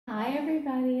Hi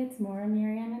everybody, it's Maura,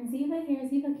 Miriam, and Ziva here.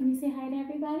 Ziva, can you say hi to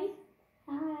everybody?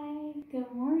 Hi,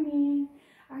 good morning.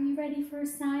 Are you ready for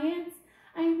science?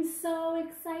 I am so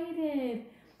excited.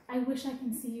 I wish I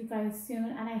can see you guys soon,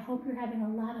 and I hope you're having a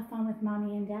lot of fun with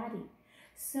Mommy and Daddy.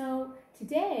 So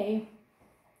today,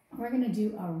 we're going to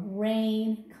do a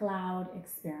rain cloud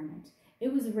experiment.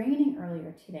 It was raining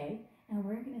earlier today, and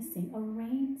we're going to sing a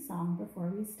rain song before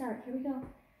we start. Here we go.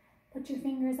 Put your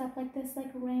fingers up like this, like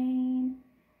rain.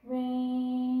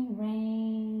 Rain,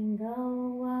 rain,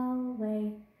 go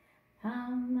away.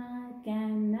 Come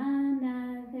again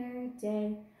another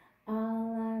day.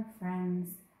 All our friends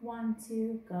want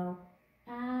to go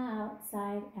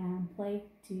outside and play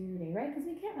today, right? Because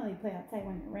we can't really play outside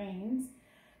when it rains.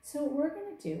 So what we're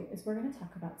going to do is we're going to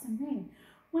talk about some rain.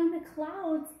 When the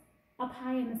clouds up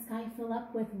high in the sky fill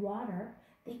up with water,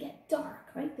 they get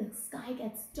dark, right? The sky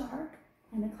gets dark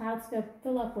and the clouds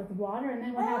fill up with water, and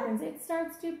then what happens? It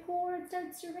starts to pour, it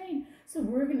starts to rain. So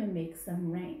we're going to make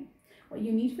some rain. What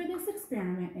you need for this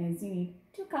experiment is you need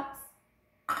 2 cups,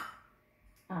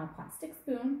 a plastic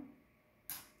spoon,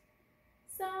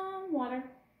 some water,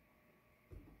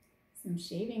 some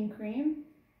shaving cream,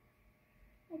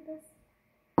 like this,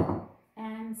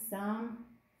 and some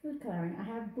food coloring. I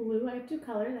have blue, I have 2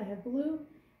 colors. I have blue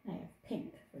and I have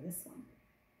pink for this one.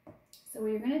 So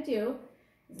what you're going to do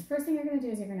is the first thing you're going to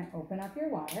do is you're going to open up your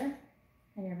water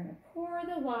and you're going to pour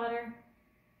the water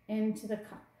into the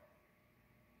cup.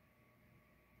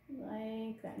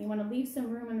 Like that. You want to leave some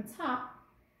room in the top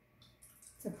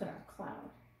to put our cloud.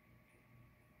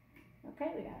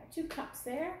 Okay, we got our 2 cups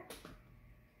there.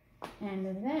 And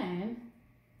then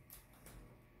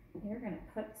you're going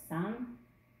to put some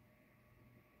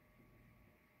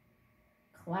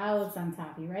clouds on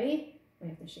top. You ready? We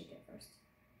have to shake it first.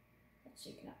 Let's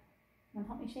shake it up. Want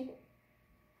to help me shake it?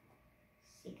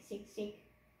 Shake, shake, shake.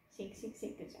 Shake, shake,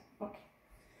 shake. Good job. Okay.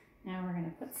 Now we're going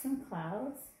to put some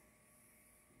clouds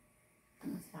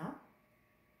on the top.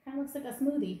 Kind of looks like a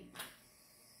smoothie.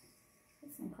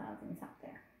 Put some clouds on the top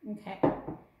there. Okay.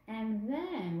 And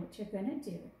then what you're going to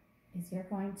do is you're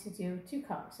going to do 2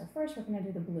 colors. So first we're going to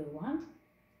do the blue one.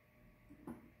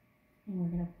 And we're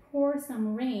going to pour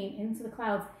some rain into the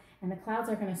clouds. And the clouds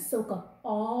are going to soak up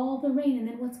all the rain. And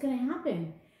then what's going to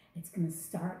happen? It's going to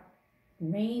start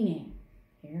raining.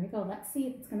 Here we go. Let's see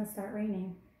if it's going to start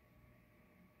raining.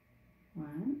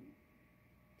 1,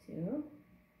 2,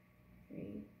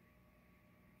 3,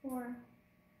 4.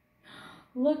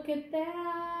 Look at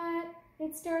that.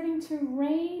 It's starting to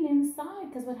rain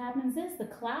inside, because what happens is the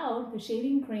cloud, the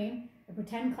shaving cream, the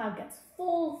pretend cloud gets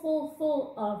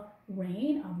full of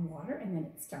rain, of water, and then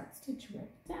it starts to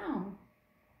drip down.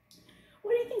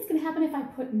 What do you think is going to happen if I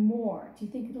put more? Do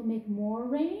you think it'll make more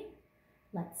rain?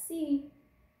 Let's see.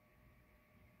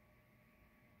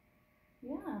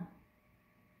 Yeah.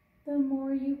 The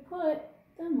more you put,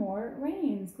 the more it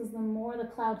rains, because the more the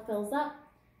cloud fills up,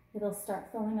 it'll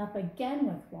start filling up again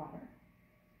with water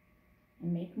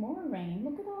and make more rain.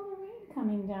 Look at all the rain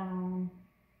coming down.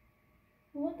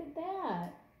 Look at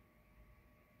that.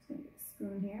 I'm going to get a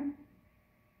spoon here.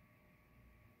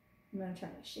 I'm going to try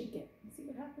to shake it and see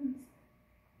what happens.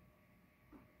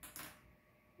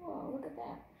 Whoa, look at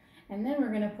that. And then we're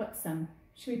going to put some,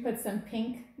 should we put some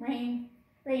pink rain?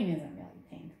 Rain isn't really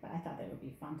pink, but I thought that would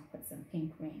be fun to put some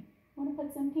pink rain. Want to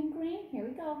put some pink rain? Here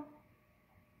we go.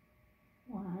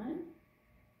 1,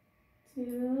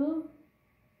 2,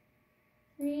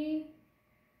 3.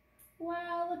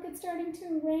 Wow, look, it's starting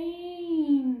to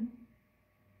rain.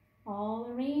 All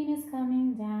the rain is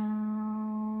coming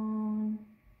down.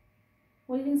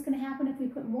 What do you think is going to happen if we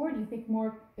put more? Do you think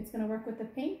more it's going to work with the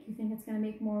pink? Do you think it's going to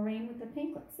make more rain with the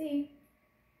pink? Let's see.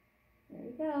 There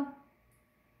we go.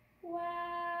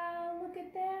 Wow, look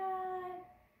at that.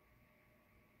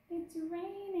 It's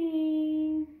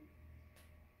raining.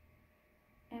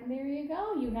 And there you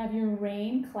go. You have your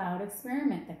rain cloud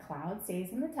experiment. The cloud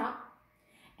stays in the top.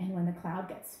 And when the cloud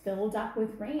gets filled up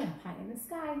with rain up high in the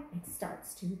sky, it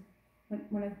starts to, it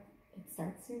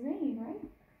starts to rain, right?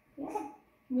 Yeah.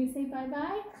 Can we say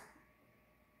bye-bye?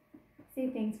 Say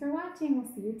thanks for watching. We'll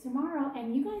see you tomorrow.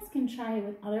 And you guys can try it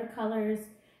with other colors.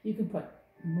 You can put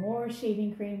more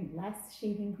shaving cream, less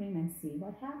shaving cream, and see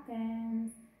what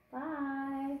happens.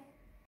 Bye.